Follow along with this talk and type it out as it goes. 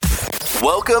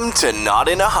Welcome to Not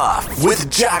in a Huff with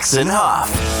Jackson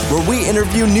Huff, where we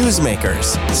interview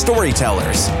newsmakers,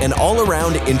 storytellers, and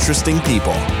all-around interesting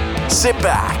people. Sit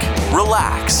back,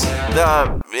 relax,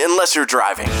 unless you're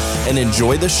driving, and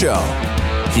enjoy the show.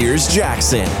 Here's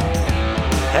Jackson.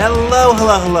 Hello.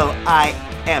 I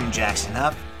am Jackson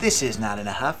Huff. This is Not in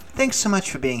a Huff. Thanks so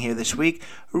much for being here this week.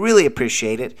 Really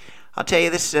appreciate it. I'll tell you,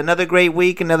 this is another great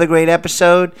week, another great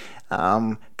episode.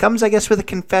 Comes, I guess, with a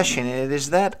confession, and it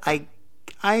is that I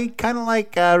kind of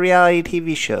like reality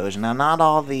TV shows. Now, not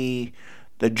all the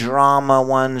drama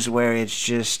ones where it's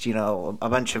just, a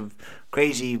bunch of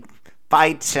crazy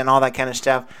fights and all that kind of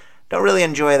stuff. Don't really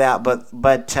enjoy that, but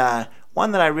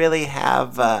one that I really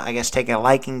have, taken a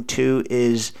liking to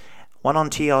is one on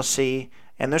TLC.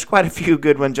 And there's quite a few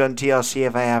good ones on TLC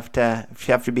if I have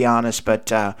to be honest,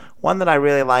 but one that I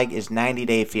really like is 90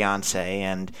 Day Fiancé,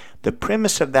 and the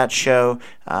premise of that show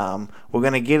we're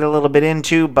going to get a little bit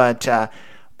into, but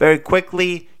very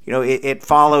quickly, it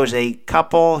follows a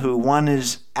couple who one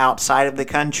is outside of the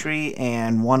country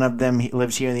and one of them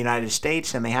lives here in the United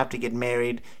States, and they have to get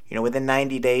married, within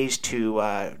 90 days to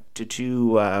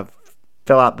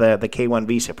fill out the K-1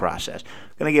 visa process.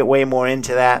 I'm going to get way more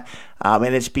into that,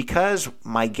 and it's because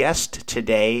my guest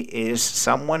today is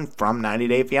someone from 90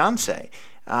 Day Fiancé,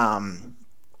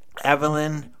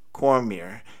 Evelyn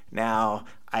Cormier. Now,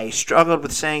 I struggled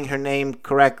with saying her name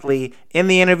correctly in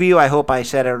the interview. I hope I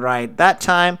said it right that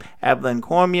time, Evelyn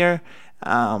Cormier.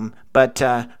 But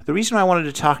the reason I wanted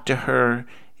to talk to her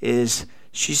is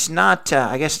she's not,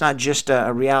 not just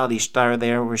a reality star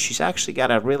there, where she's actually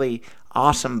got a really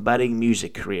awesome budding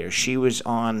music career. She was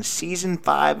on season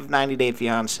 5 of 90 Day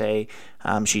Fiancé.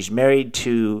 She's married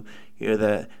to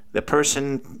the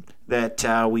person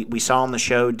that we saw on the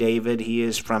show, David. He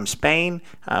is from Spain.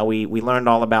 We learned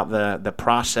all about the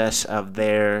process of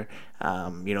their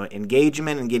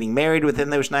engagement and getting married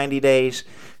within those 90 days.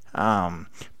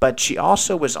 But she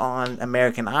also was on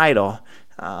American Idol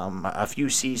a few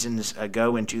seasons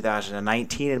ago in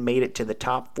 2019 and made it to the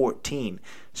top 14.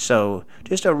 So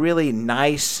just a really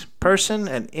nice person,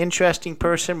 an interesting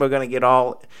person. We're going to get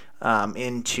all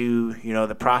into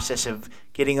the process of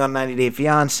getting on 90 Day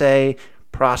Fiancé,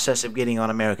 process of getting on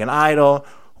American Idol,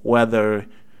 whether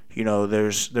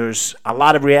there's a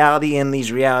lot of reality in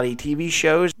these reality TV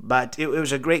shows, but it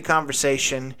was a great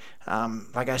conversation.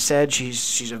 Like I said,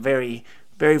 she's a very,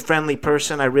 very friendly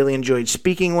person. I really enjoyed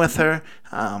speaking with her.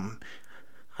 I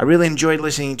really enjoyed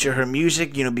listening to her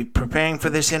music, be preparing for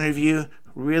this interview.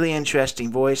 Really interesting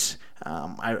voice.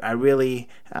 I really,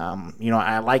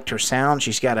 I liked her sound.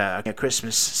 She's got a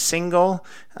Christmas single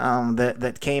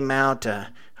that came out,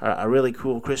 a really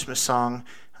cool Christmas song.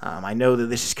 I know that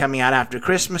this is coming out after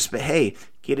Christmas, but hey,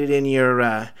 get it in your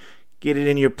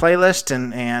playlist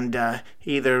and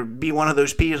either be one of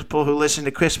those people who listen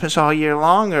to Christmas all year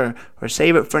long, or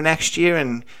save it for next year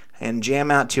and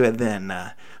jam out to it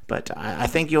then. But I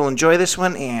think you'll enjoy this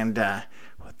one, and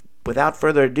without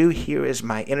further ado, here is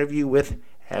my interview with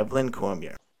Evelyn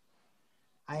Cormier.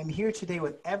 I am here today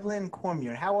with Evelyn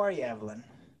Cormier. How are you, Evelyn?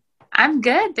 I'm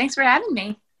good. Thanks for having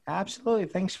me. Absolutely.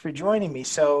 Thanks for joining me.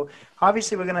 So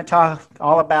obviously we're going to talk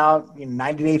all about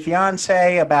 90 Day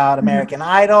Fiancé, about American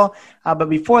Idol. But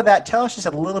before that, tell us just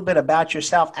a little bit about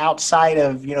yourself outside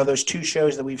of, those two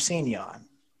shows that we've seen you on.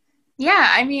 Yeah,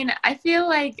 I feel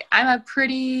like I'm a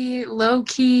pretty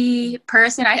low-key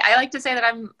person. I like to say that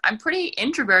I'm pretty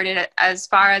introverted as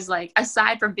far as,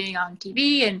 aside from being on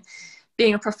TV and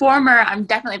being a performer, I'm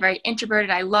definitely very introverted.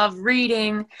 I love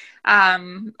reading.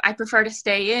 I prefer to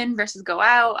stay in versus go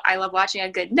out. I love watching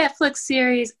a good Netflix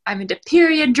series. I'm into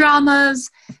period dramas,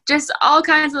 just all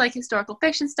kinds of historical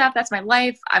fiction stuff. That's my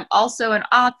life. I'm also an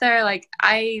author.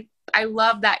 I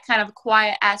love that kind of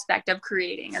quiet aspect of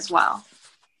creating as well.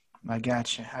 I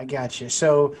gotcha.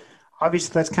 So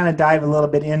obviously, let's kind of dive a little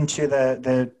bit into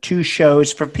the two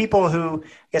shows. For people who,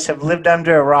 have lived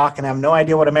under a rock and have no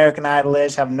idea what American Idol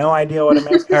is, have no idea what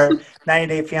 90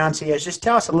 Day Fiancé is, just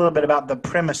tell us a little bit about the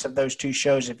premise of those two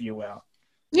shows, if you will.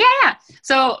 Yeah.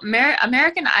 So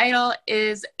American Idol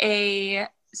is a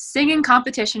singing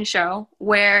competition show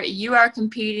where you are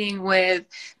competing with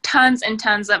tons and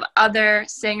tons of other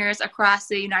singers across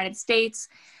the United States,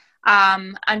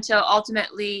 until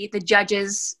ultimately the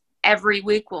judges every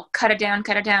week will cut it down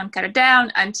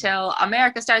until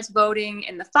America starts voting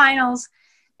in the finals.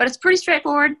 But it's pretty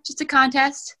straightforward, just a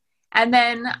contest. And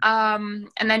then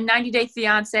 90 Day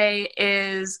Fiancé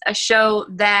is a show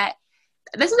that,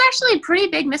 this is actually a pretty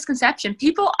big misconception.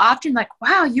 People often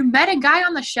wow, you met a guy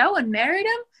on the show and married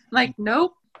him?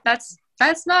 Nope, that's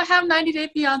not how 90 Day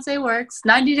Fiancé works.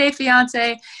 90 Day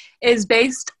Fiancé is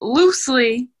based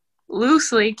loosely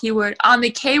loosely, keyword, on the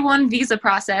K-1 visa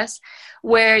process,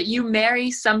 where you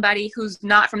marry somebody who's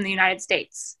not from the United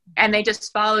States, and they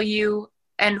just follow you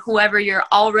and whoever you're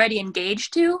already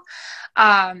engaged to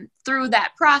through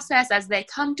that process as they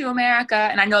come to America.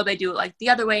 And I know they do it like the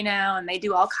other way now, and they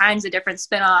do all kinds of different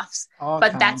spin-offs.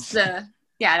 That's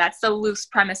the loose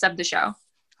premise of the show.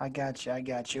 I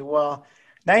got you. Well,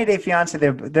 90 Day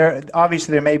Fiancé, there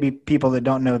obviously there may be people that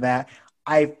don't know that.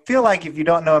 I feel like if you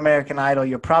don't know American Idol,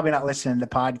 you're probably not listening to the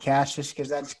podcast, just because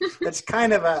that's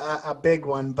kind of a big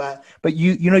one. But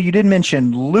you did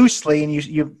mention loosely, and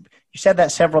you said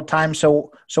that several times.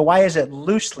 So why is it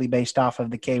loosely based off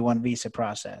of the K-1 visa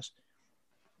process?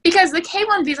 Because the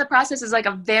K-1 visa process is like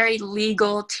a very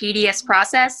legal, tedious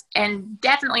process, and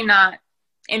definitely not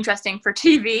interesting for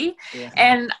TV. Yeah.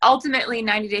 And ultimately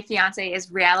 90 Day Fiancé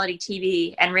is reality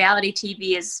TV, and reality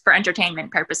TV is for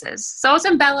entertainment purposes. So it's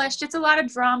embellished. It's a lot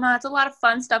of drama. It's a lot of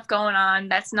fun stuff going on.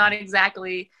 That's not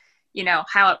exactly,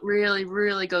 how it really,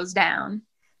 really goes down.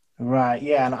 Right.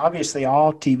 Yeah. And obviously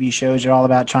all TV shows are all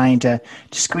about trying to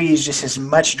squeeze just as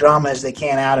much drama as they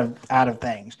can out of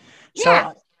things.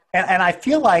 Yeah. So, and I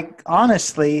feel like,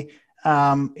 honestly,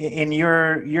 in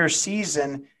your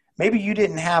season, maybe you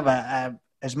didn't have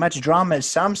as much drama as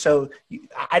some. So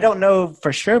I don't know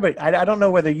for sure, but I don't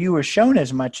know whether you were shown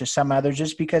as much as some others,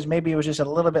 just because maybe it was just a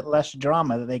little bit less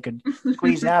drama that they could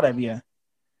squeeze out of you.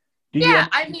 Do you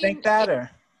think that,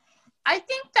 or? I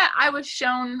think that I was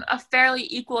shown a fairly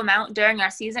equal amount during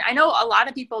our season. I know a lot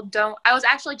of people don't. I was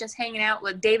actually just hanging out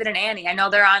with David and Annie. I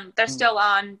know they're still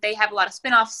on. They have a lot of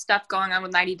spin-off stuff going on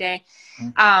with 90 Day.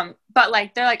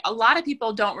 But they're like, a lot of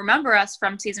people don't remember us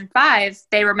from season 5.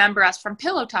 They remember us from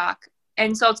Pillow Talk.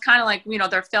 And so it's kind of like,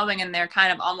 they're filming and they're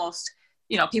kind of almost,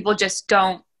 people just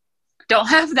don't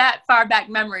have that far back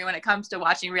memory when it comes to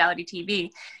watching reality TV.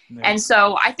 Yeah. And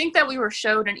so I think that we were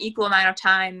showed an equal amount of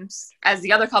times as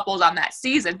the other couples on that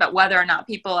season, but whether or not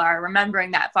people are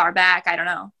remembering that far back, I don't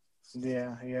know.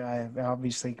 Yeah.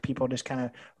 Obviously, people just kind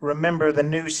of remember the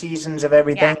new seasons of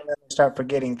everything and then start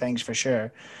forgetting things for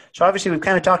sure. So obviously, we've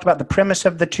kind of talked about the premise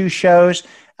of the two shows.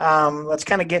 Let's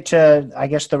kind of get to, I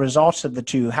guess, the results of the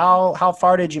two. How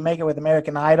far did you make it with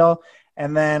American Idol?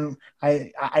 And then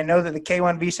I know that the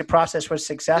K-1 visa process was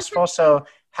successful. So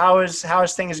how is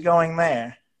things going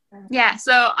there? Yeah,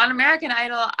 so on American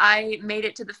Idol, I made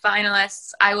it to the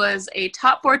finalists. I was a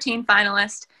top 14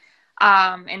 finalist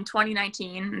in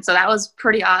 2019, and so that was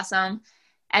pretty awesome.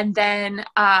 And then,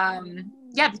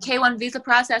 the K-1 visa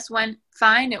process went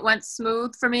fine. It went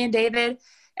smooth for me and David.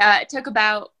 It took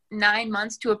about 9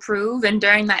 months to approve, and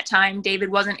during that time, David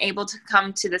wasn't able to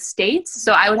come to the States,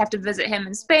 so I would have to visit him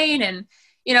in Spain, and,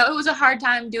 it was a hard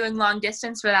time doing long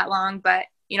distance for that long, but,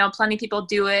 plenty of people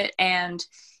do it, and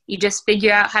you just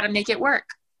figure out how to make it work.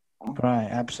 Right,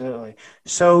 absolutely.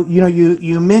 So,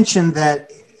 you mentioned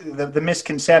that the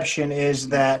misconception is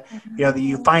that, that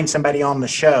you find somebody on the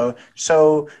show.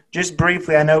 So just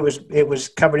briefly, I know it was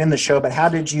covered in the show, but how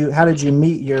did you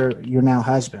meet your now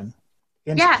husband?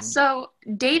 Yeah, so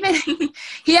David,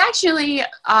 he actually,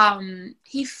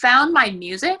 he found my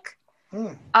music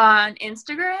on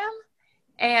Instagram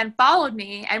and followed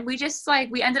me, and we just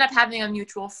we ended up having a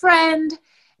mutual friend,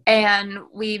 and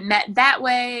we met that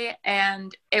way,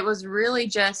 and it was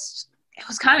really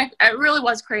it really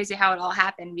was crazy how it all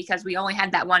happened, because we only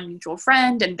had that one mutual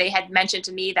friend, and they had mentioned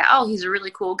to me that, oh, he's a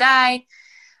really cool guy.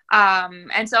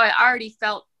 And so I already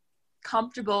felt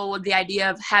comfortable with the idea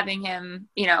of having him,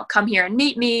 come here and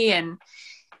meet me, and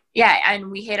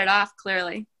we hit it off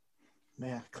clearly.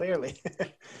 Yeah, clearly.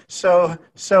 So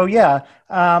yeah.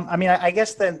 I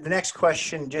guess the next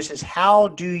question just is, how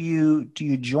do you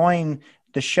join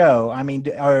the show? I mean,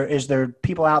 or is there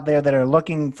people out there that are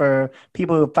looking for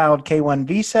people who filed K-1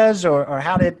 visas, or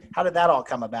how did that all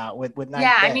come about with 90 Day?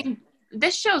 I mean,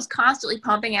 this show is constantly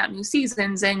pumping out new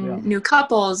seasons and new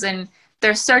couples, and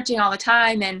they're searching all the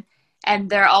time, and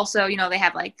they're also, they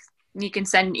have you can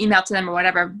send an email to them or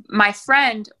whatever. My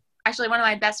friend, actually one of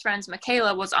my best friends,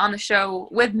 Michaela, was on the show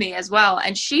with me as well,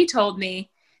 and she told me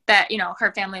that,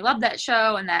 her family loved that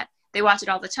show and that they watch it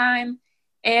all the time,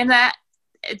 and that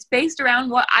it's based around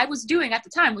what I was doing at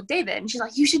the time with David. And she's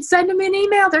like, you should send them an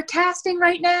email. They're casting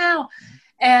right now.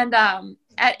 And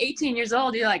at 18 years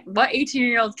old, you're like, what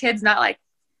 18-year-old kid's not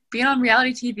being on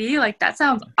reality TV? That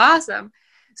sounds awesome.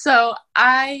 So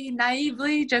I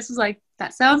naively just was like,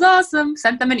 that sounds awesome.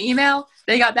 Sent them an email.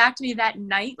 They got back to me that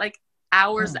night,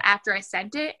 hours after I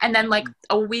sent it. And then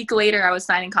a week later, I was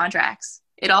signing contracts.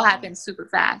 It all happened super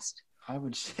fast. I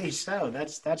would say so.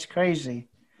 That's crazy.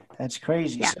 That's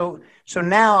crazy. Yeah. So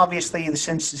now, obviously,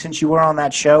 since you were on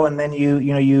that show, and then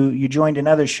you joined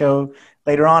another show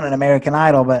later on in American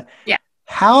Idol. But Yeah.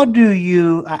 how do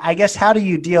you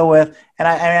deal with, and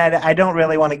I don't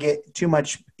really want to get too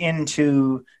much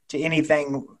into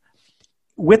anything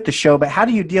with the show, but how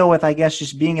do you deal with, I guess,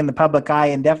 just being in the public eye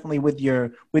and definitely with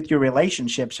your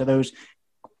relationships? So those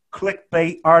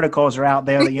clickbait articles are out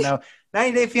there that,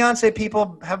 90 Day Fiancé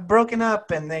people have broken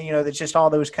up, and then, there's just all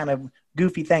those kind of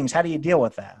goofy things. How do you deal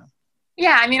with that?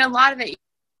 Yeah, I mean, a lot of it,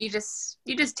 you just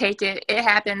take it. It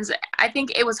happens. I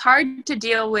think it was hard to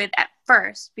deal with at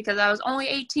first because I was only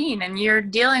 18 and you're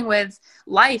dealing with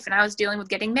life, and I was dealing with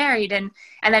getting married, and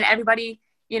then everybody,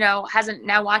 hasn't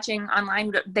now watching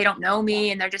online. They don't know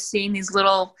me, and they're just seeing these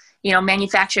little,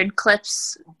 manufactured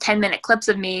clips, 10-minute clips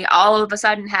of me, all of a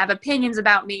sudden have opinions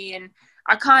about me and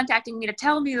are contacting me to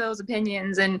tell me those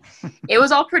opinions. And it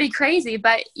was all pretty crazy,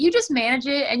 but you just manage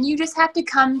it, and you just have to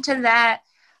come to that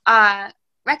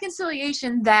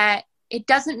reconciliation that it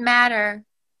doesn't matter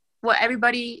what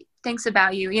everybody thinks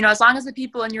about you. As long as the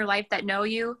people in your life that know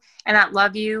you and that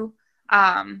love you,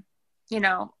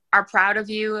 are proud of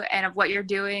you and of what you're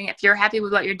doing. If you're happy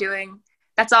with what you're doing,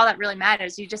 that's all that really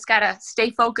matters. You just got to stay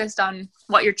focused on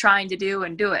what you're trying to do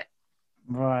and do it.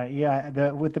 Right.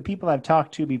 Yeah. With the people I've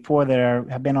talked to before that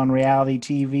have been on reality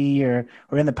TV or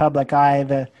in the public eye,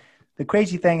 the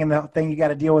crazy thing and the thing you got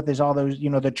to deal with is all those,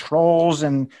 the trolls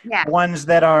and ones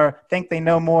that think they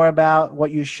know more about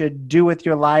what you should do with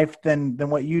your life than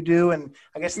what you do. And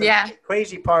I guess the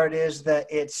crazy part is that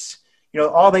it's,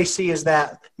 all they see is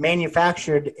that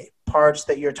manufactured parts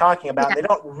that you're talking about. Yeah. They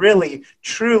don't really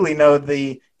truly know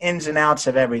the ins and outs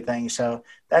of everything. So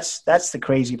that's the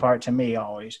crazy part to me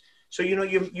always. So,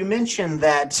 you mentioned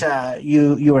that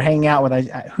you were hanging out with,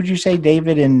 who'd you say,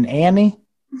 David and Annie?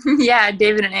 Yeah,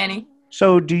 David and Annie.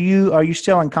 So are you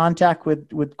still in contact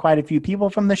with quite a few people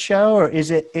from the show, or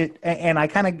is it, and I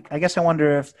guess I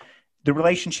wonder if the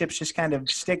relationships just kind of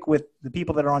stick with the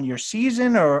people that are on your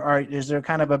season, or is there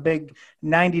kind of a big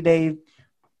 90 Day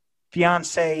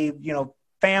Fiancé,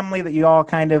 family that you all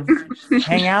kind of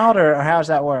hang out, or how's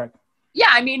that work? Yeah.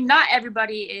 I mean, not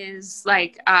everybody is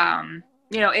like,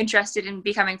 interested in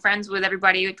becoming friends with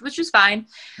everybody, which is fine.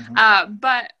 Mm-hmm.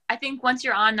 But I think once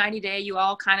you're on 90 Day, you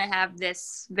all kind of have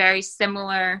this very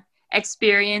similar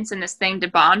experience and this thing to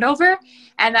bond over.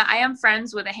 And I am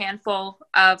friends with a handful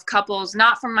of couples,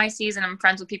 not from my season. I'm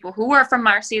friends with people who were from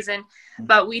our season,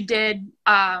 but we did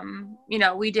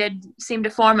seem to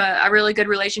form a really good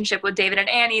relationship with David and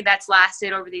Annie that's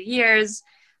lasted over the years.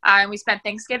 And we spent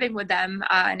Thanksgiving with them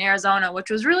in Arizona,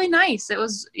 which was really nice. It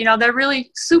was, they're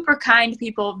really super kind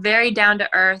people, very down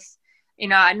to earth.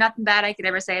 Nothing bad I could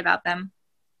ever say about them.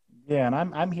 Yeah, and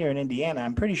I'm here in Indiana.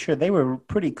 I'm pretty sure they were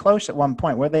pretty close at one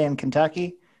point. Were they in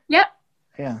Kentucky? Yep.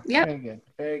 Yeah. Yep. Very good.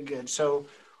 Very good. So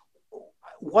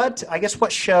what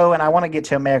show, and I want to get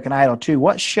to American Idol too,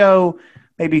 what show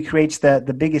maybe creates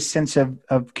the biggest sense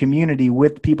of community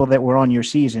with people that were on your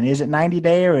season? Is it 90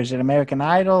 Day or is it American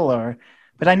Idol?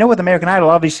 But I know with American Idol,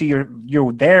 obviously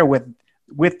you're there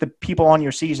with the people on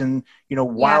your season,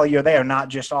 while you're there, not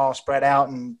just all spread out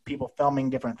and people filming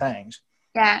different things.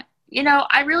 Yeah.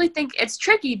 I really think it's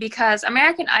tricky because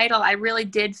American Idol, I really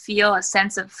did feel a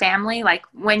sense of family. Like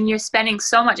when you're spending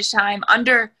so much time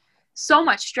under so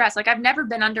much stress, like I've never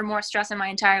been under more stress in my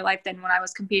entire life than when I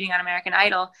was competing on American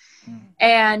Idol.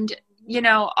 And,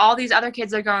 all these other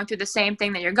kids are going through the same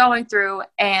thing that you're going through,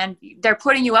 and they're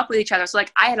putting you up with each other. So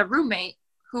like I had a roommate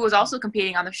who was also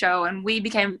competing on the show, and we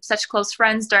became such close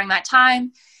friends during that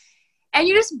time. And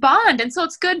you just bond. And so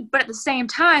it's good. But at the same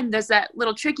time, there's that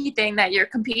little tricky thing that you're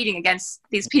competing against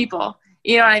these people.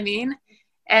 You know what I mean?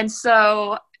 And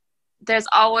so there's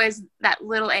always that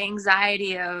little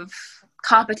anxiety of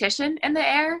competition in the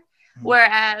air.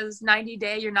 Whereas 90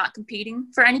 Day, you're not competing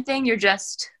for anything. You're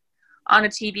just on a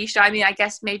TV show. I mean, I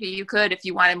guess maybe you could if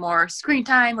you wanted more screen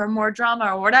time or more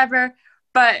drama or whatever.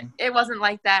 But it wasn't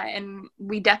like that. And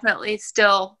we definitely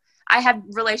I have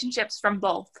relationships from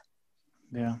both.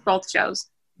 Yeah. Both shows.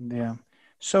 Yeah.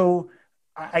 So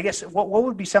I guess what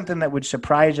would be something that would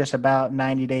surprise us about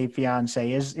 90 Day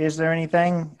Fiancé? Is there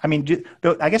anything? I mean,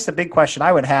 I guess the big question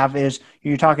I would have is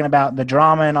you're talking about the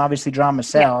drama, and obviously drama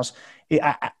sells.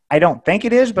 Yeah. I don't think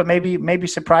it is, but maybe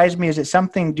surprise me. Is it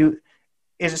something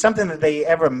that they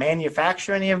ever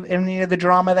manufacture any of the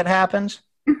drama that happens?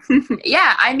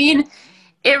 Yeah. I mean,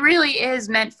 it really is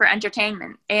meant for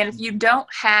entertainment. And if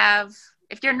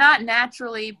you're not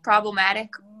naturally problematic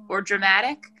or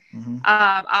dramatic,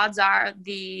 odds are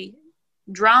the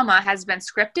drama has been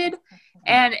scripted.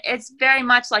 And it's very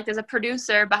much like there's a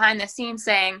producer behind the scenes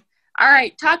saying, all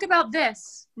right, talk about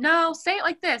this. No, say it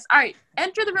like this. All right,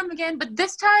 enter the room again. But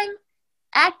this time,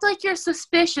 act like you're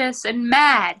suspicious and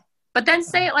mad. but then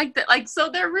say it like that. Like, so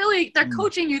they're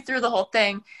coaching you through the whole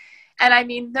thing. And I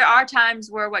mean, there are times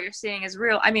where what you're seeing is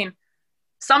real. I mean,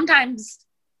 sometimes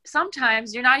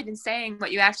you're not even saying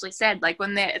what you actually said. Like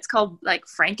when it's called like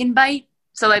Frankenbite.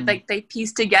 So like they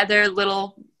piece together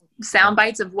little sound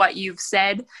bites of what you've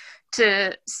said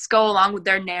to go along with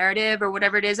their narrative or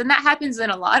whatever it is. And that happens in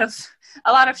a lot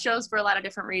of shows for a lot of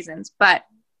different reasons. But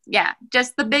yeah,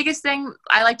 just the biggest thing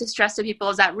I like to stress to people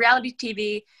is that reality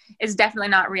TV is definitely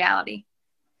not reality.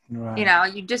 Right. You know,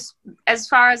 you just, as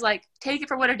far as like, take it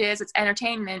for what it is, it's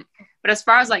entertainment. But as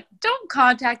far as like, don't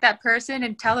contact that person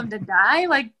and tell them to die,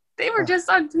 like they were just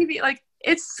on TV. Like,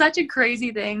 it's such a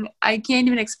crazy thing. I can't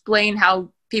even explain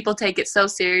how people take it so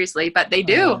seriously, but they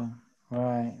do.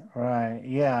 Right.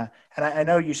 Yeah. And I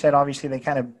know you said, obviously, they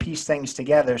kind of piece things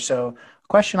together. So a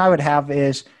question I would have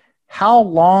is, how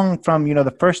long from,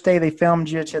 the first day they filmed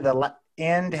you to the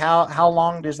end, how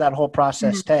long does that whole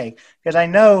process take? Because I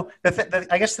know,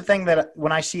 I guess the thing that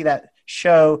when I see that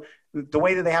show, the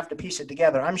way that they have to piece it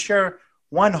together, I'm sure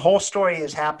one whole story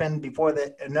has happened before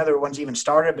another one's even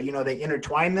started, but, they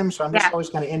intertwine them. So I'm just always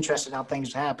kind of interested in how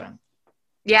things happen.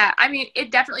 Yeah, I mean,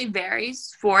 it definitely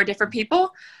varies for different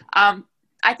people.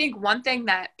 I think one thing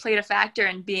that played a factor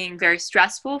in being very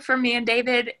stressful for me and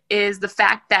David is the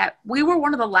fact that we were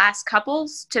one of the last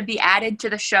couples to be added to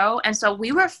the show. And so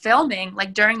we were filming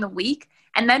like during the week,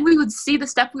 and then we would see the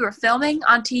stuff we were filming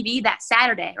on TV that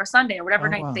Saturday or Sunday or whatever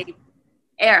night they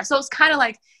air. So it's kind of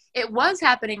like it was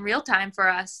happening real time for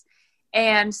us.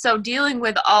 And so dealing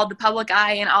with all the public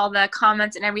eye and all the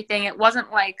comments and everything, it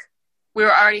wasn't like we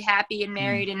were already happy and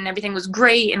married and everything was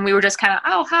great. And we were just kind of,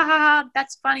 oh, ha, ha, ha,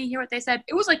 that's funny. Hear what they said.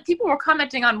 It was like people were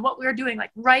commenting on what we were doing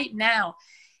like right now.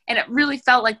 And it really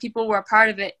felt like people were a part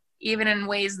of it, even in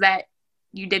ways that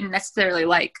you didn't necessarily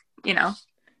like,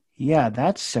 Yeah,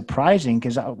 that's surprising,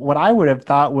 because what I would have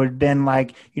thought would have been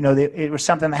like, it was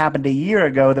something that happened a year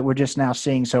ago that we're just now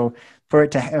seeing. So for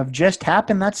it to have just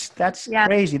happened, that's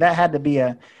crazy. That had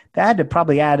to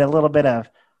probably add a little bit of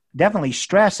definitely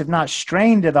stress, if not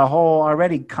strain, to the whole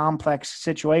already complex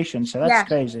situation. So that's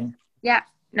crazy. Yeah.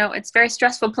 No, it's very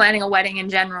stressful planning a wedding in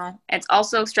general. It's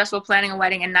also stressful planning a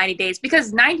wedding in 90 days,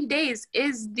 because 90 days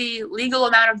is the legal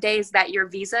amount of days that your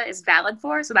visa is valid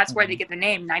for. So that's where they get the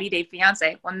name 90-Day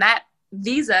Fiancé. When that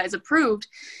visa is approved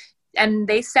and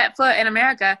they set foot in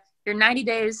America, your 90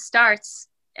 days starts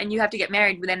and you have to get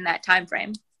married within that time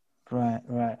frame.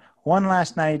 Right. One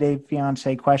last 90-Day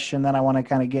Fiancé question that I want to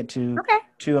kind of get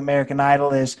to American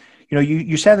Idol is,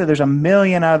 you said that there's a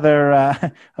million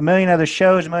other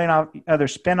shows, a million other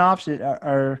spinoffs.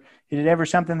 Is it ever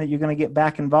something that you're going to get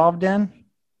back involved in?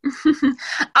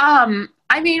 I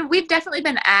mean, we've definitely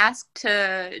been asked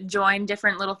to join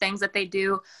different little things that they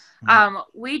do.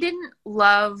 We didn't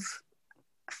love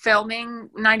filming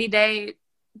 90 Day,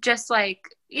 just like,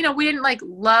 we didn't like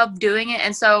love doing it.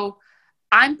 And so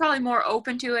I'm probably more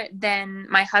open to it than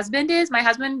my husband is. My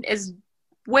husband is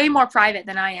way more private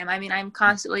than I am. I mean, I'm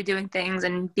constantly doing things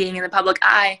and being in the public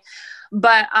eye,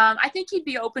 but I think he'd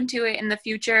be open to it in the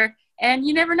future. And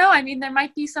you never know. I mean, there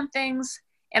might be some things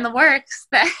in the works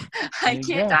that I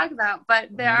can't talk about, but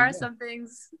there are some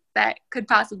things that could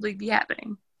possibly be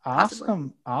happening.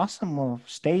 Awesome. Well,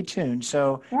 stay tuned.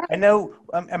 So I know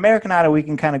American Idol, we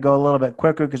can kind of go a little bit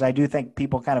quicker, because I do think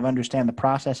people kind of understand the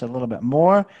process a little bit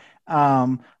more.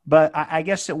 But I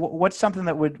guess what's something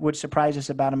that would surprise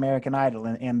us about American Idol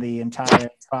and the entire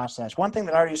process? One thing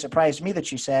that already surprised me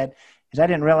that you said is I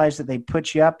didn't realize that they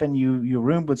put you up and you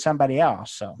roomed with somebody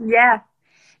else. So yeah.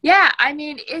 I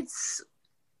mean,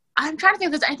 I'm trying to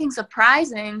think if there's anything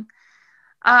surprising.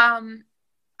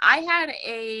 I had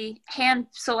a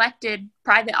hand-selected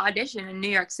private audition in New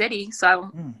York City,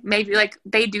 so maybe like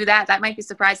they do that. That might be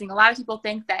surprising. A lot of people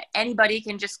think that anybody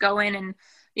can just go in and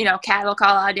cattle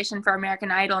call audition for American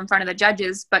Idol in front of the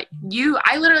judges. But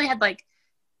I literally had like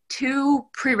 2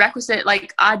 prerequisite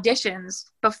like auditions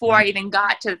before I even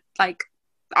got to like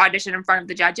audition in front of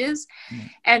the judges.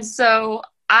 And so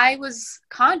I was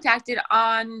contacted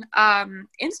on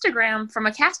Instagram from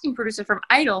a casting producer from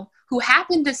Idol who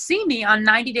happened to see me on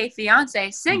 90-Day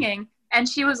Fiancé singing. And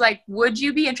she was like, would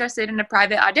you be interested in a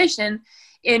private audition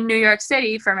in New York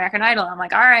City for American Idol? I'm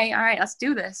like, all right, let's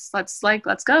do this. Let's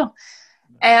go.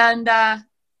 And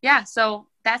so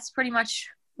that's pretty much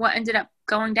what ended up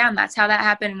going down. That's how that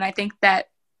happened. And I think that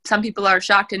some people are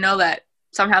shocked to know that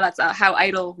somehow that's how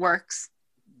Idol works.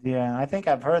 Yeah, I think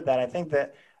I've heard that. I think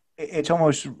that it's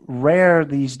almost rare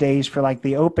these days for like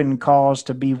the open calls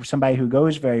to be somebody who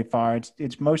goes very far.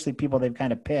 It's mostly people they've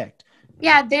kind of picked.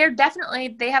 Yeah,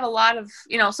 they have a lot of,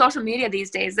 social media these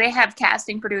days. They have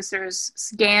casting producers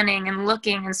scanning and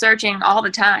looking and searching all the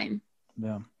time.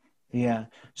 Yeah.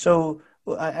 So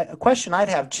a question I'd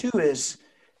have too is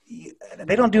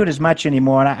they don't do it as much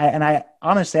anymore, and I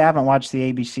honestly I haven't watched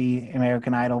the ABC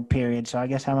American Idol period, so I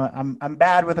guess I'm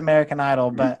bad with American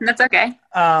Idol. But That's okay.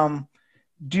 um,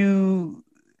 do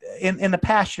in the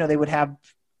past, they would have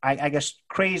I guess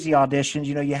crazy auditions.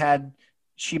 You had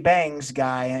She Bangs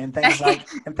guy and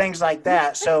things like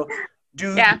that. So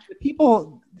do Yeah. the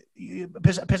people?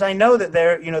 Because I know that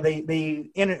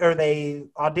they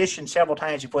audition several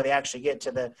times before they actually get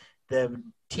to the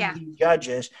TV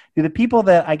judges. Do the people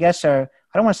that I guess I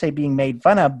don't want to say being made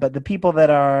fun of, but the people that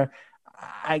are,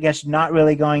 I guess, not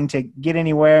really going to get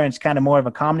anywhere and it's kind of more of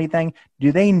a comedy thing,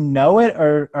 do they know it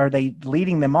or are they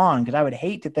leading them on? Because I would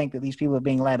hate to think that these people are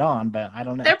being led on, but I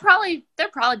don't know. They're probably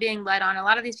being led on. A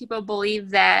lot of these people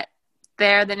believe that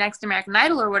they're the next American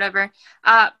Idol or whatever.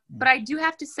 But I do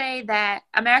have to say that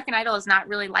American Idol is not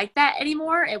really like that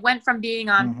anymore. It went from being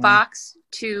on Fox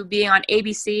to being on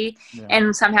ABC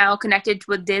and somehow connected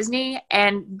with Disney.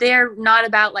 And they're not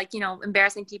about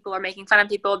embarrassing people or making fun of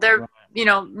people. They're,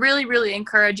 really, really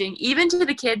encouraging, even to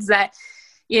the kids that,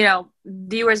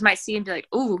 viewers might see and be like,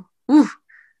 ooh,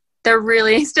 they're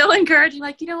really still encouraging.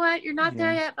 Like, you know what, you're not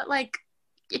there yet, but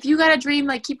if you got a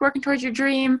dream, keep working towards your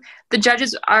dream. The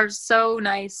judges are so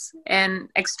nice and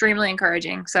extremely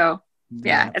encouraging. So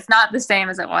it's not the same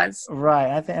as it was.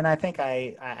 Right. I think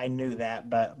I knew that,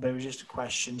 but it was just a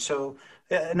question. So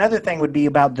another thing would be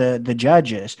about the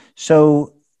judges.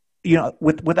 So,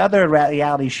 with other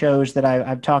reality shows that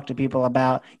I've talked to people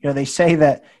about, they say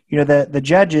that, the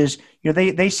judges,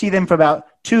 they see them for about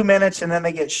 2 minutes and then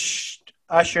they get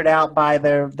ushered out by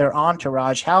their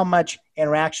entourage. How much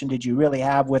interaction did you really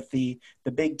have with the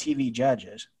big TV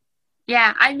judges?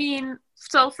 Yeah, I mean,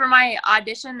 so for my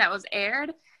audition that was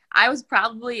aired, I was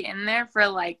probably in there for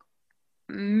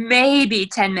maybe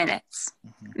 10 minutes.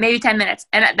 Maybe 10 minutes.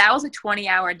 And that was a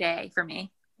 20-hour day for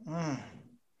me.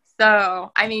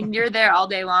 So, I mean, you're there all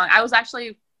day long. I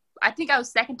think I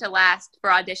was second to last for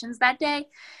auditions that day.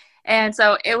 And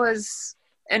so it was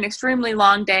an extremely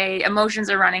long day. Emotions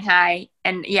are running high.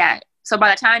 And so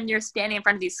by the time you're standing in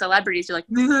front of these celebrities, you're like,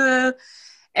 ugh,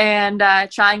 and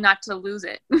trying not to lose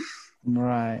it.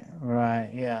 Right.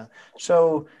 Yeah.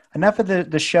 So enough of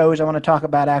the shows. I want to talk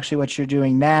about actually what you're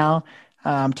doing now.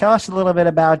 Tell us a little bit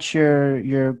about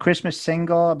your Christmas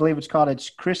single. I believe it's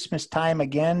Christmas Time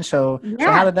Again. So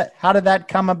how did that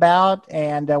come about,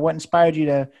 and what inspired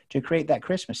you to create that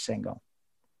Christmas single?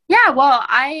 Yeah, well,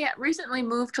 I recently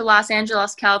moved to Los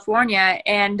Angeles, California,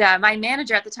 and my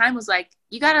manager at the time was like,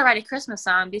 you got to write a Christmas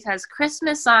song because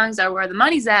Christmas songs are where the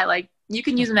money's at. You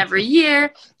can use them every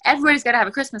year. Everybody's got to have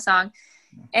a Christmas song.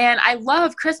 And I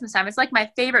love Christmas time. It's my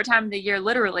favorite time of the year,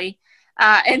 literally.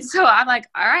 And so I'm like,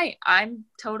 all right, I'm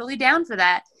totally down for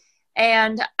that.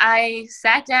 And I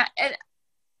sat down.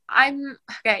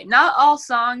 Not all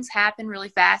songs happen really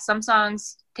fast. Some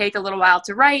songs take a little while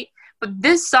to write. But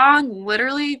this song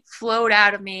literally flowed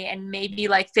out of me in maybe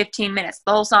 15 minutes,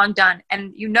 the whole song done.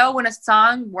 And when a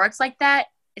song works like that,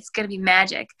 it's going to be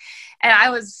magic. And I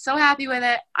was so happy with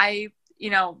it.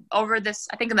 Over this,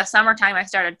 I think in the summertime, I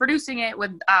started producing it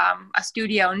with a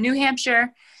studio in New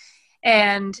Hampshire.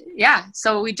 And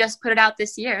so we just put it out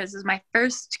this year. This is my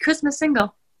first Christmas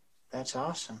single. That's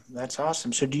awesome.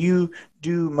 So do you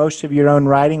do most of your own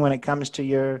writing when it comes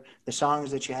to the songs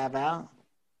that you have out?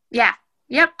 Yeah.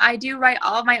 Yep, I do write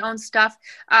all of my own stuff.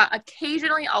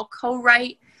 Occasionally, I'll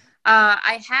co-write.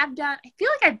 I feel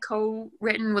like I've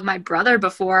co-written with my brother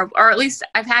before, or at least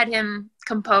I've had him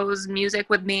compose music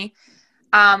with me.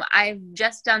 I've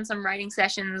just done some writing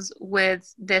sessions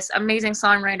with this amazing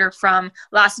songwriter from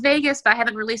Las Vegas, but I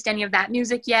haven't released any of that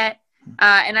music yet.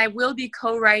 And I will be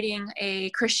co-writing a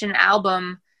Christian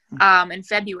album in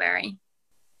February.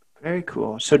 Very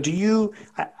cool. So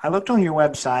I looked on your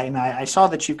website and I saw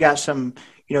that you've got some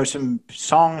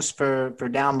songs for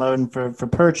download and for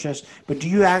purchase, but do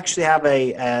you actually have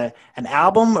an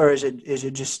album, or is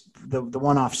it just the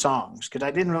one-off songs? Because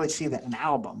I didn't really see an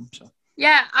album. So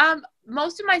yeah,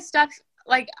 most of my stuff,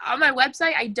 on my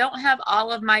website, I don't have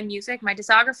all of my music. My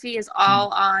discography is all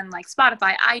on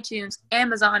Spotify, iTunes,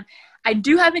 Amazon. I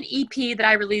do have an EP that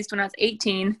I released when I was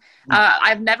 18.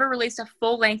 I've never released a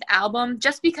full-length album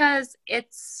just because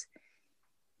it's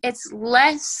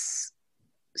less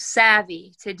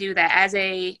savvy to do that as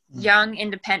a young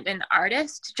independent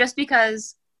artist, just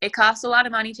because it costs a lot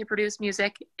of money to produce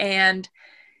music, and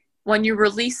when you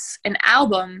release an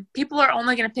album, people are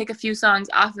only going to pick a few songs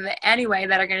off of it anyway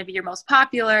that are going to be your most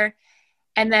popular,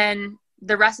 and then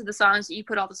the rest of the songs that you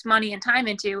put all this money and time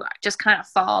into just kind of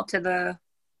fall to the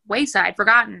wayside,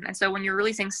 forgotten. And so when you're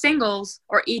releasing singles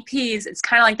or EPs, it's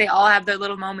kind of like they all have their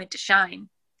little moment to shine.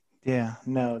 Yeah,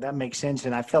 no, that makes sense.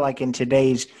 And I feel like in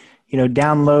today's,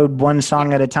 download one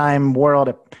song at a time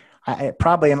world,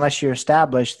 probably unless you're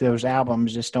established, those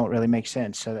albums just don't really make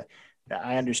sense. So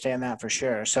I understand that for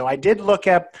sure. So I did look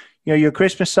up, your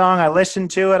Christmas song. I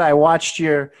listened to it. I watched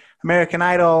your American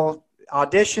Idol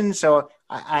audition. So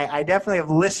I definitely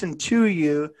have listened to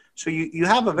you. So you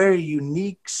have a very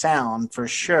unique sound for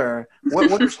sure.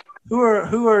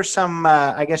 Who are some,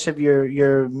 I guess, of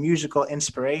your musical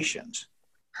inspirations?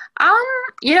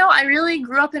 I really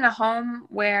grew up in a home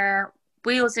where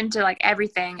we listened to like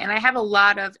everything, and I have a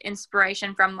lot of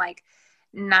inspiration from like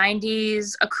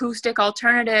 90s acoustic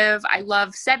alternative. I love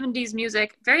 70s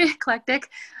music, very eclectic.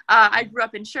 I grew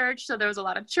up in church, so there was a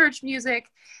lot of church music.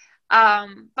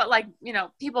 But like,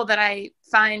 people that I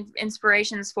find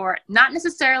inspirations for, not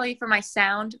necessarily for my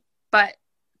sound, but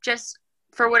just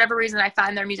for whatever reason, I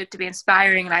find their music to be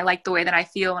inspiring, and I like the way that I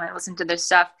feel when I listen to their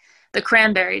stuff. The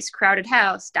Cranberries, Crowded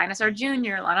House, Dinosaur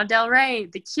Jr., Lana Del Rey,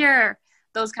 The Cure,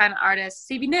 those kind of artists,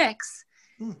 CB Nicks,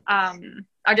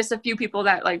 are just a few people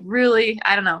that like really,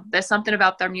 I don't know, there's something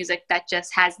about their music that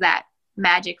just has that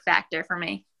magic factor for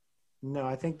me. No,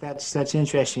 I think that's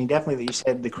interesting. Definitely that you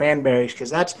said the Cranberries, because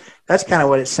that's kind of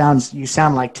what you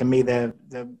sound like to me. Oh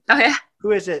yeah.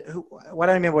 Who is it? What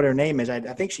I don't remember what her name is. I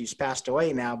think she's passed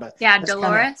away now, but yeah,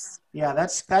 Dolores.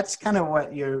 That's kind of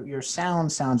what your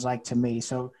sound sounds like to me.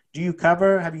 So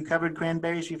have you covered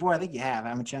Cranberries before? I think you have,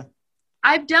 haven't you?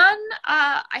 I've done,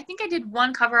 I think I did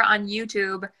one cover on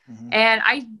YouTube, and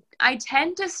I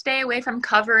tend to stay away from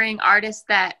covering artists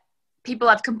that people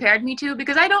have compared me to,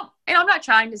 because I'm not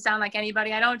trying to sound like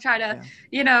anybody. I don't try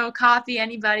to, copy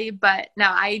anybody, but no,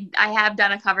 I have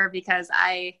done a cover because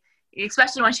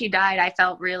especially when she died, I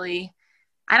felt really,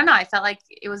 I don't know, I felt like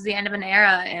it was the end of an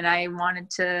era, and I wanted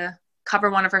to cover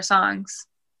one of her songs.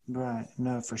 Right.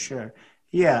 No, for sure.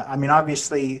 Yeah, I mean,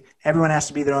 obviously, everyone has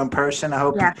to be their own person. I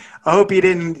hope you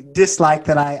didn't dislike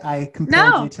that I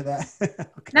compared you to that.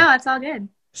 Okay. No, it's all good.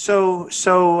 So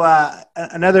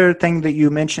another thing that you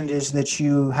mentioned is that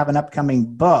you have an upcoming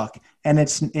book, and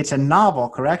it's a novel,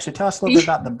 correct? So tell us a little bit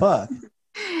about the book.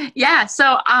 Yeah.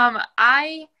 So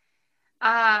I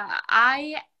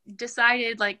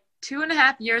decided like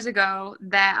 2.5 years ago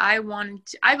that I've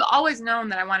always known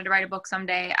that I wanted to write a book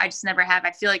someday. I just never have.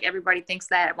 I feel like everybody thinks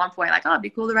that at one point, like, oh, it'd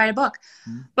be cool to write a book.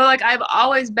 But like, I've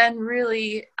always been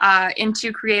really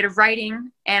into creative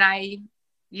writing, and I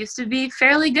used to be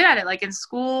fairly good at it, like in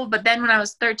school. But then when I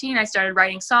was 13, I started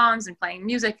writing songs and playing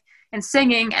music and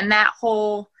singing, and that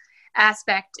whole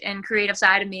aspect and creative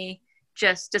side of me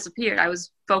just disappeared. I was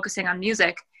focusing on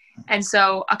music. And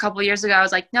so a couple of years ago, I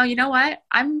was like, no, you know what?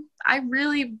 I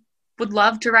really would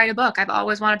love to write a book. I've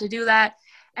always wanted to do that.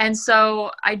 And so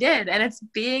I did, and it's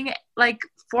being like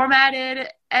formatted,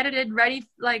 edited, ready.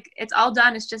 Like it's all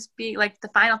done. It's just being like the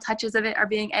final touches of it are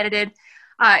being edited.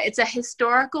 It's a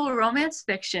historical romance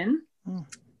fiction.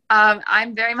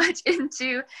 I'm very much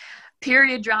into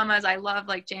period dramas. I love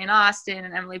like Jane Austen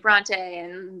and Emily Bronte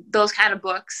and those kind of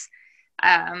books.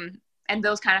 And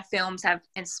those kind of films have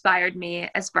inspired me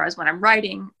as far as when I'm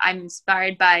writing. I'm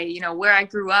inspired by, where I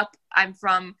grew up. I'm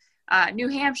from New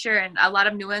Hampshire, and a lot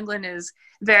of New England is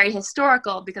very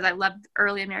historical because I love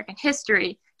early American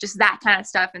history. Just that kind of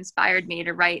stuff inspired me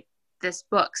to write this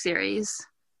book series.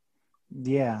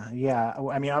 Yeah.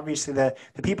 I mean, obviously the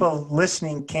people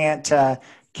listening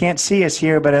can't see us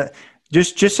here, but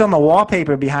just on the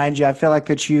wallpaper behind you, I feel like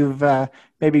that you've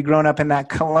maybe grown up in that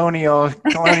colonial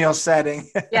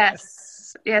setting.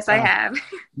 Yes, I have.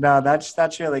 No,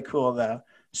 that's really cool though.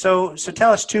 So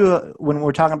tell us too, when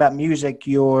we're talking about music,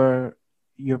 your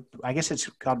I guess it's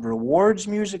called Rewards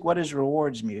Music. What is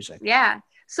Rewards Music? Yeah.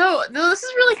 So this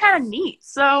is really kind of neat.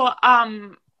 So a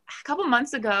couple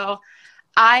months ago,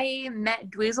 I met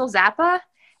Dweezil Zappa,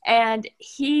 and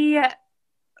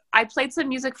I played some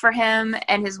music for him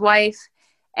and his wife,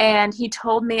 and he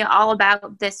told me all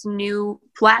about this new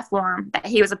platform that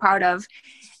he was a part of.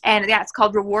 And yeah, it's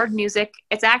called Reward Music.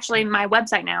 It's actually my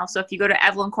website now. So if you go to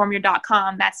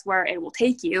evelyncormier.com, that's where it will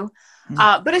take you.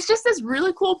 But it's just this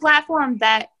really cool platform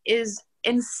that is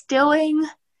instilling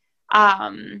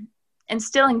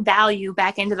value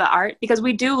back into the art, because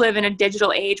we do live in a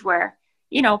digital age where,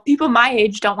 people my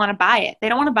age don't want to buy it. They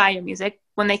don't want to buy your music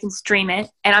when they can stream it,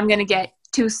 and I'm going to get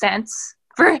 2 cents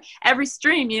for every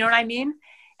stream. You know what I mean?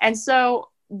 And so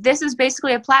this is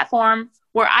basically a platform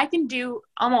where I can do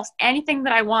almost anything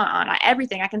that I want on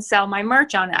everything. I can sell my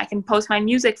merch on it. I can post my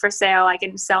music for sale. I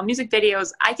can sell music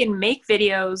videos. I can make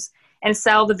videos and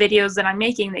sell the videos that I'm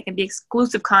making. They can be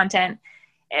exclusive content.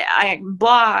 I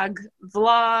blog,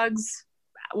 vlogs,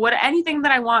 anything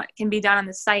that I want can be done on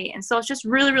the site. And so it's just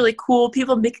really, really cool.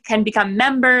 People can become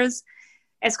members.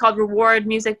 It's called Reward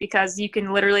Music because you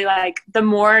can literally, like, the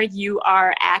more you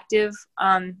are active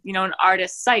on, you know, an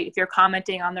artist's site, if you're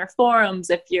commenting on their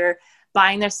forums, if you're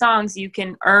buying their songs, you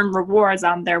can earn rewards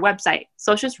on their website.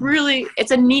 So it's just really,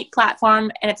 it's a neat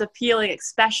platform, and it's appealing,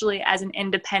 especially as an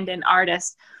independent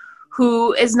artist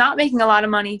who is not making a lot of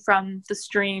money from the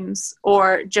streams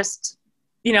or just,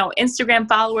 you know, Instagram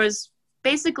followers.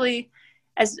 Basically,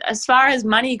 as far as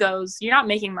money goes, you're not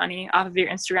making money off of your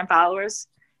Instagram followers.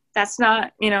 That's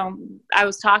not, you know, I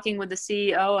was talking with the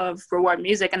CEO of Reward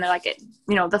Music, and they're like,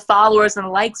 you know, the followers and the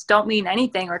likes don't mean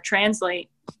anything or translate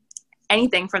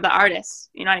anything for the artists.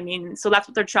 You know what I mean? So that's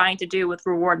what they're trying to do with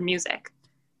Reward Music.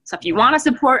 So if you want to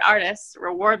support artists,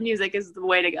 Reward Music is the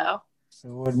way to go.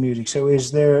 Reward Music. So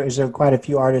is there quite a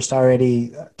few artists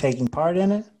already taking part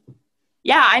in it?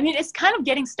 Yeah, I mean, it's kind of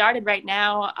getting started right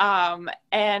now,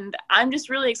 and I'm just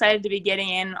really excited to be getting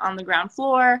in on the ground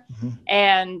floor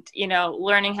and, you know,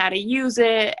 learning how to use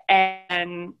it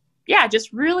and, yeah,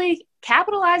 just really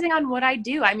capitalizing on what I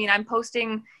do. I mean, I'm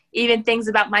posting even things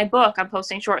about my book. I'm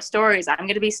posting short stories. I'm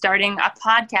going to be starting a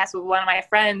podcast with one of my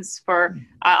friends for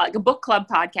like a book club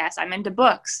podcast. I'm into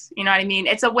books. You know what I mean?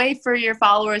 It's a way for your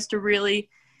followers to really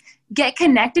get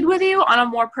connected with you on a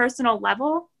more personal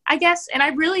level, I guess. And I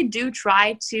really do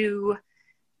try to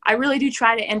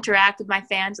interact with my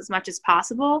fans as much as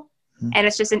possible. And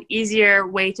it's just an easier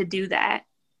way to do that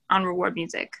on Reward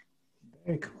Music.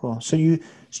 Very cool. So you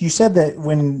said that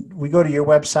when we go to your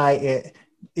website,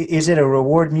 is it a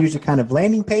Reward Music kind of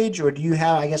landing page, or do you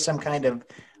have, I guess, some kind of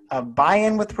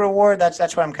buy-in with Reward? That's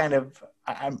what I'm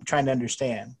trying to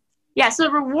understand. Yeah.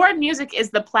 So Reward Music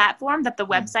is the platform that the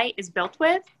website is built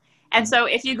with. And so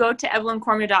if you go to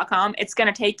evelyncormier.com, it's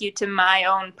going to take you to my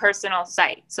own personal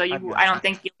site. So I don't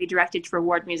think you'll be directed to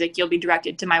Reward Music. You'll be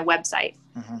directed to my website.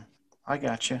 I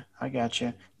got you.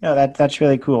 No, that's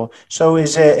really cool. So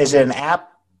is it an app?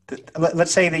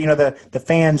 Let's say that, you know, the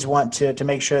fans want to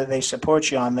make sure that they support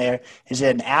you on there. Is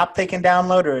it an app they can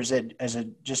download, or is it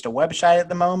just a website at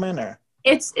the moment, or?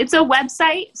 It's a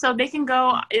website, so they can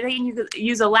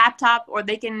use a laptop, or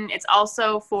it's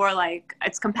also for, like,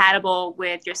 it's compatible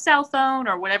with your cell phone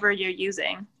or whatever you're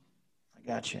using. I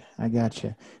got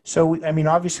you. So, I mean,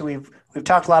 obviously we've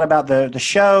talked a lot about the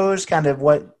shows, kind of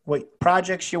what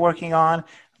projects you're working on,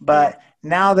 but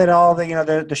now that all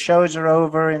the shows are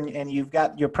over and you've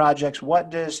got your projects, what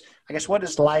does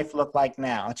life look like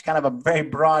now? It's kind of a very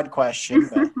broad question,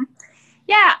 but.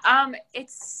 Yeah,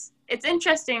 it's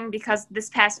interesting because this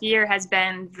past year has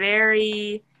been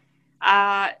very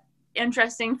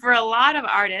interesting for a lot of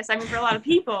artists. I mean, for a lot of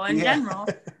people in general.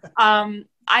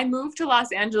 I moved to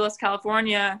Los Angeles,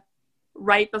 California,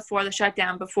 right before the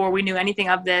shutdown, before we knew anything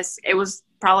of this. It was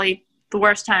probably the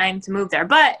worst time to move there,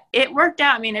 but it worked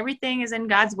out. I mean, everything is in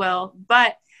God's will,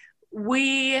 but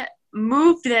we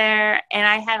moved there and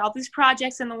I had all these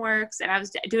projects in the works, and I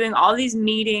was doing all these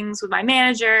meetings with my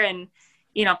manager and,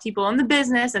 you know, people in the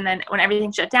business. And then when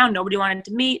everything shut down, nobody wanted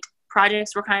to meet.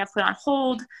 Projects were kind of put on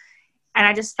hold. And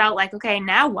I just felt like, okay,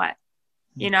 now what?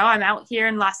 You know, I'm out here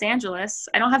in Los Angeles.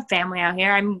 I don't have family out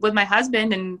here. I'm with my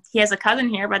husband and he has a cousin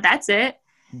here, but that's it.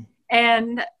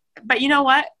 But you know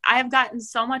what? I have gotten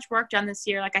so much work done this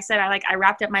year. Like I said, I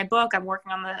wrapped up my book. I'm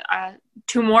working on the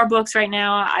 2 more books right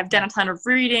now. I've done a ton of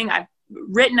reading. I've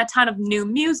written a ton of new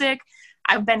music.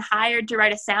 I've been hired to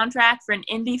write a soundtrack for an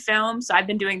indie film. So I've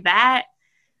been doing that.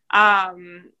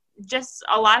 Just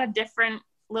a lot of different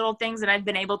little things that I've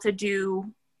been able to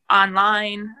do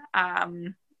online.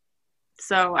 And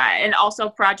also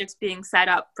projects being set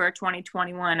up for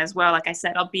 2021 as well. Like I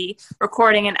said, I'll be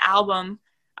recording an album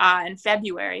in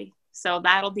February. So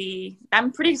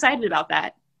I'm pretty excited about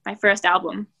that. My first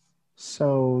album.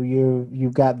 So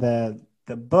you've got the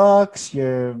books,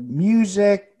 your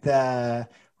music, the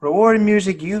Reward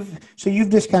Music. You've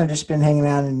just kind of just been hanging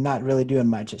out and not really doing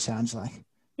much, it sounds like.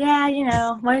 Yeah, you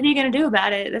know, what are you going to do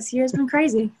about it? This year's been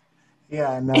crazy.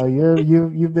 Yeah, no,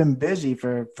 you've been busy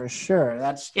for sure.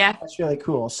 That's really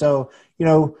cool. So, you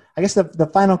know, I guess the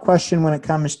final question when it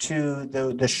comes to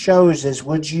the shows is,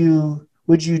 would you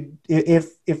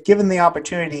if given the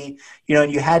opportunity, you know,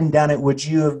 and you hadn't done it, would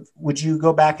you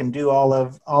go back and do all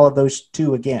of those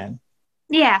 2 again?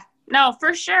 Yeah. No,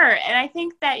 for sure. And I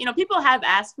think that, you know, people have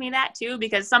asked me that too,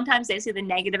 because sometimes they see the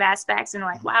negative aspects and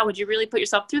like, wow, would you really put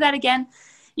yourself through that again?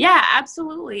 Yeah,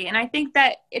 absolutely. And I think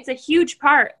that it's a huge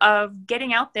part of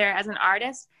getting out there as an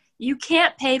artist. You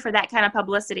can't pay for that kind of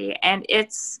publicity. And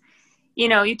it's, you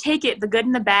know, you take it, the good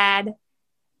and the bad.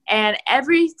 And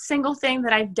every single thing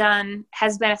that I've done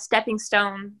has been a stepping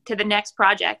stone to the next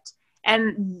project.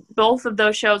 And both of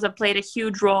those shows have played a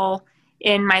huge role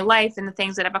in my life and the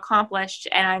things that I've accomplished.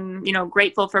 And I'm,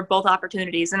 grateful for both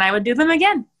opportunities, and I would do them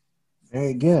again.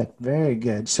 Very good. Very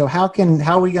good. So how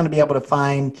are we going to be able to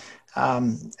find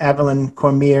Evelyn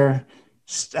Cormier?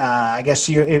 I guess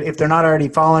if they're not already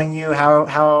following you,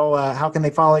 how can they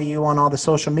follow you on all the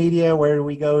social media? Where do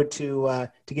we go to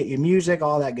get your music,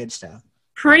 all that good stuff?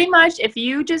 Pretty much, if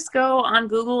you just go on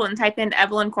Google and type in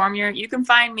Evelyn Cormier, you can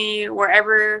find me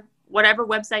whatever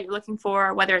website you're looking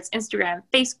for, whether it's Instagram,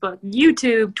 Facebook,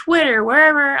 YouTube, Twitter,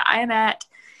 wherever I am at.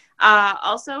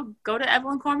 Also, go to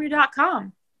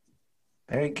evelyncormier.com.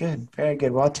 Very good. Very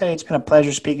good. Well, I'll tell you, it's been a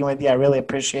pleasure speaking with you. I really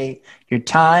appreciate your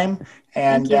time,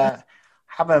 and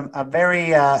have a very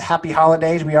happy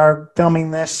holidays. We are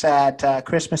filming this at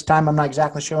Christmas time. I'm not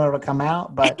exactly sure when it'll come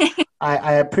out, but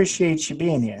I appreciate you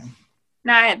being here.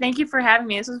 No, thank you for having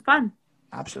me. This was fun.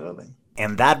 Absolutely.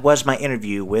 And that was my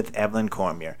interview with Evelyn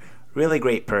Cormier. Really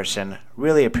great person.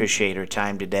 Really appreciate her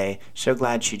time today. So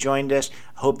glad she joined us.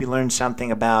 Hope you learned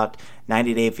something about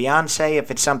 90 Day Fiancé.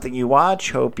 If it's something you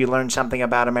watch, hope you learned something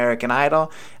about American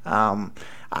Idol.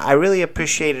 I really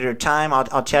appreciated her time.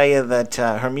 I'll tell you that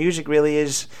her music really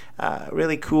is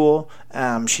really cool.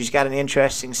 She's got an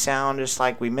interesting sound, just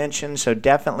like we mentioned. So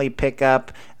definitely pick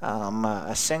up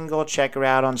a single. Check her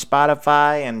out on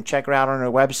Spotify and check her out on her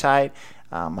website.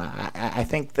 I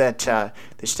think that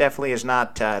this definitely is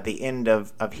not the end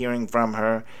of hearing from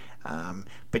her.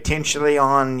 Potentially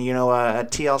on, a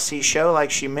TLC show,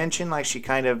 like she mentioned, like she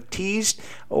kind of teased,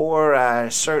 or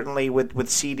certainly with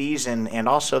CDs and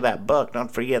also that book.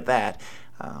 Don't forget that.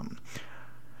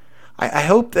 I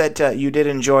hope that you did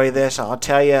enjoy this. I'll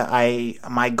tell you,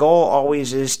 my goal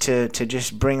always is to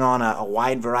just bring on a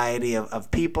wide variety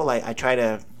of people. I try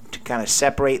to kind of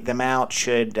separate them out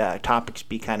should topics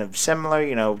be kind of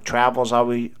similar. Travel's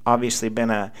obviously been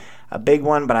a big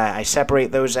one, but I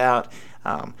separate those out.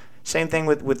 Same thing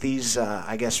with these,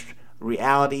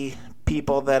 reality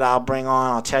people that I'll bring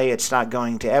on. I'll tell you, it's not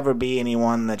going to ever be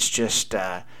anyone that's just,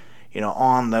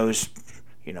 on those,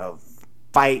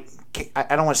 fight.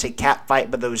 I don't want to say cat fight,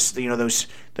 but those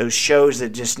shows that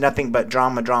just nothing but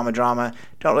drama.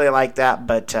 Don't really like that.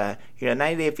 But 90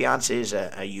 Day Fiancé is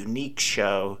a unique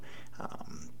show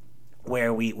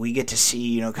where we get to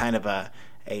see kind of a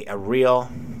real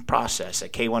process, a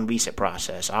K-1 visa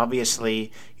process.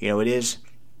 Obviously, it is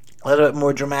a little bit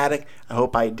more dramatic. I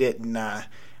hope I didn't,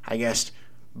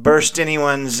 burst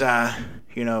anyone's,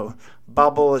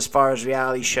 bubble as far as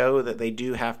reality show, that they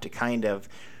do have to kind of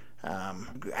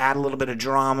add a little bit of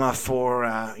drama for,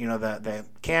 the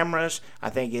cameras. I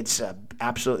think it's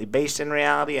absolutely based in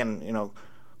reality, and,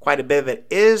 quite a bit of it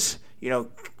is,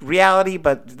 reality,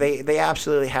 but they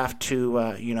absolutely have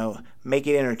to, make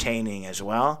it entertaining as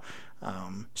well.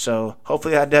 So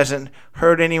hopefully that doesn't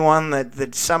hurt anyone,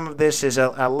 that some of this is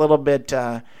a little bit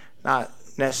not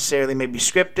necessarily maybe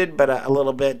scripted, but a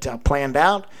little bit planned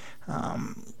out.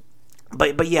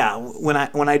 But yeah, when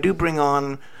I do bring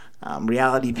on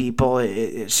reality people,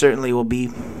 it certainly will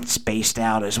be spaced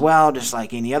out as well, just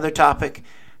like any other topic.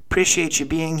 Appreciate you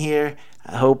being here.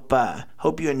 I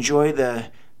hope you enjoy the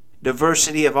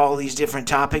diversity of all these different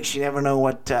topics. You never know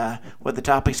what the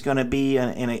topic's going to be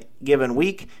in a given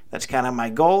week. That's kind of my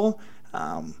goal.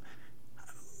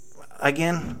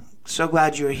 Again, so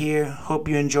glad you're here. Hope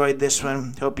you enjoyed this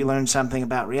one. Hope you learned something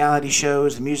about reality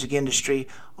shows, the music industry,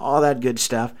 all that good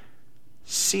stuff.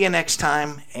 See you next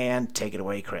time, and take it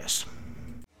away, Chris.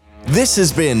 This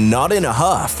has been Not in a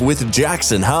Huff with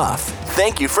Jackson Huff.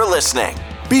 Thank you for listening.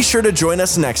 Be sure to join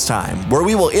us next time, where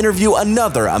we will interview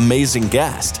another amazing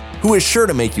guest who is sure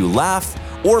to make you laugh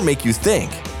or make you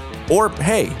think. Or,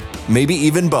 hey, maybe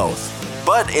even both.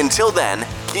 But until then,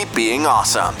 keep being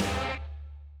awesome.